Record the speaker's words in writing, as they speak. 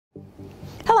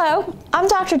Hello, I'm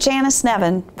Dr. Janice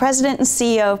Nevin, President and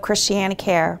CEO of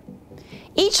ChristianaCare.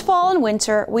 Each fall and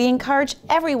winter, we encourage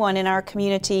everyone in our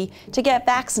community to get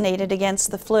vaccinated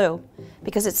against the flu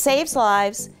because it saves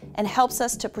lives and helps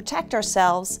us to protect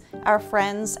ourselves, our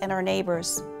friends, and our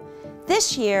neighbors.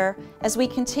 This year, as we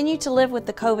continue to live with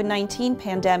the COVID-19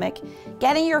 pandemic,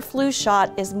 getting your flu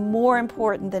shot is more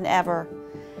important than ever.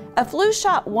 A flu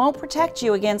shot won't protect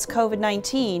you against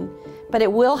COVID-19, but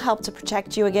it will help to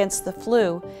protect you against the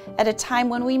flu at a time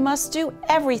when we must do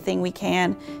everything we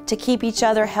can to keep each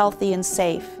other healthy and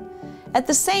safe. At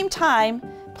the same time,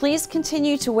 please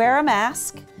continue to wear a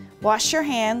mask, wash your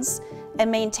hands,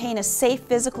 and maintain a safe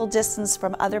physical distance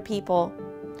from other people.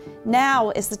 Now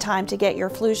is the time to get your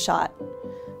flu shot.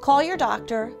 Call your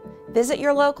doctor, visit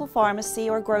your local pharmacy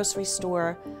or grocery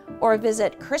store, or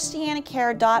visit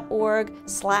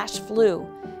ChristianaCare.org/flu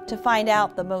to find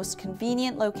out the most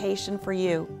convenient location for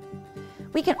you.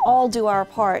 We can all do our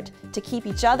part to keep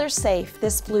each other safe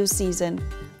this flu season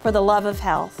for the love of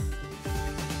health.